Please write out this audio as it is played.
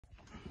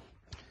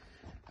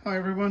Hi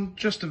everyone,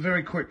 just a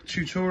very quick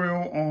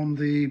tutorial on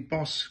the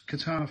Boss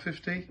Katana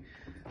 50.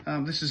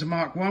 This is a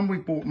Mark 1, we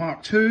bought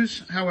Mark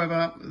 2s,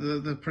 however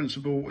the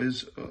principle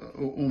is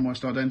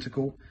almost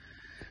identical.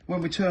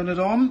 When we turn it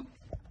on,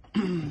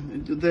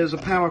 there's a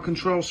power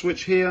control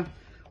switch here.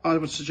 I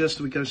would suggest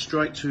that we go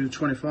straight to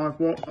 25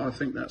 watt, I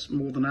think that's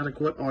more than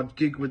adequate. I'd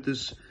gig with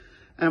this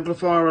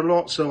amplifier a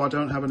lot, so I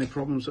don't have any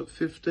problems at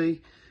 50.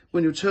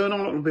 When you turn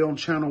on, it'll be on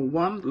channel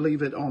 1,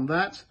 leave it on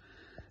that.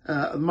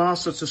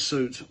 Master to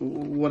suit,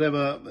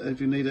 whatever,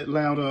 if you need it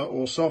louder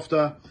or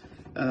softer,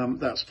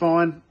 that's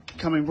fine.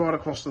 Coming right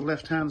across the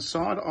left hand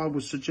side, I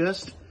would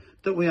suggest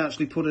that we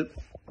actually put it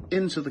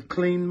into the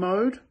clean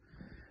mode.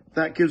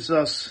 That gives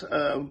us,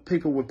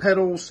 people with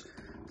pedals,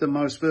 the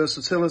most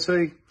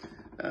versatility,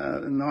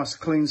 a nice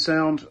clean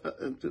sound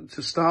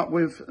to start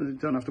with. You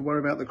don't have to worry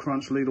about the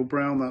crunch, lead or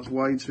brown, that's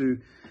way too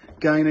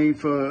gainy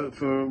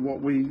for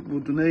what we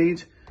would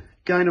need.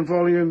 Gain and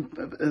volume,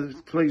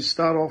 please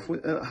start off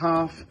with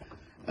half.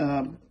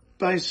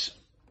 Bass,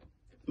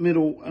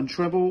 middle and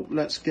treble,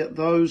 let's get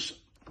those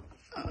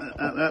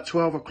at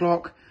 12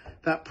 o'clock.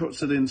 That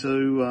puts it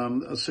into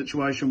a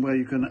situation where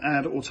you can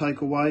add or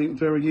take away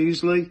very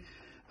easily,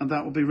 and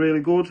that will be really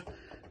good.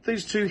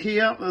 These two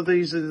here,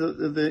 these are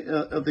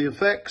the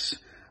effects.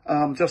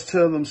 Just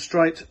turn them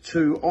straight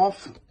to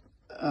off.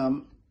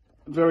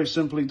 Very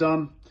simply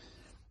done.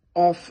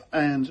 Off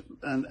and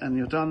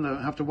you're done.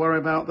 Don't have to worry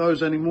about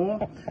those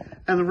anymore.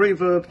 And the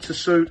reverb to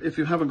suit, if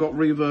you haven't got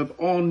reverb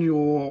on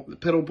your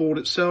pedal board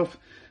itself,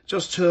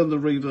 just turn the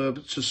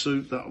reverb to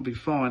suit, that'll be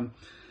fine.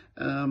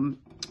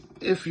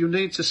 If you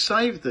need to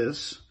save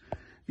this,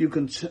 you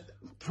can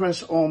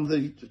press on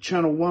the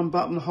channel 1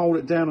 button, hold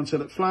it down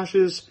until it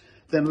flashes,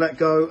 then let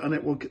go and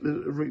it will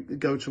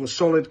go to a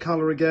solid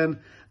color again,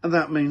 and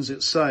that means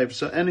it's saved.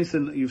 So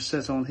anything that you've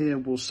set on here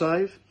will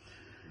save.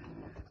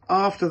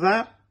 After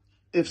that,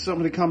 if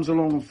somebody comes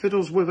along and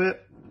fiddles with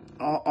it,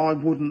 I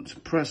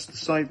wouldn't press the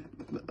save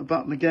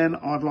button again.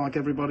 I'd like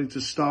everybody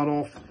to start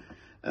off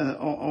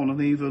on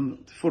an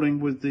even footing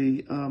with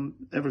the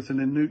everything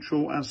in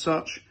neutral as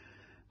such,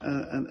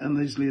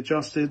 and easily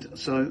adjusted.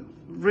 So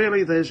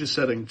really, there's your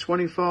setting.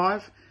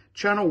 25,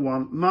 channel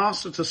 1,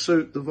 master to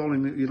suit the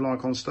volume that you'd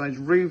like on stage,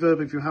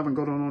 reverb if you haven't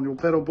got on your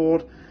pedal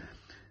board,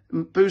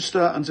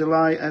 booster and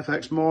delay,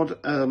 FX mod,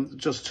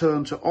 just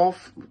turn to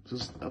off,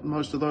 because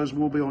most of those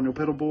will be on your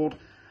pedal board.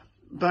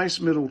 Bass,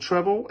 middle,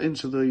 treble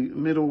into the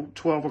middle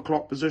 12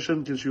 o'clock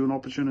position, gives you an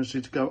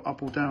opportunity to go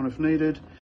up or down if needed.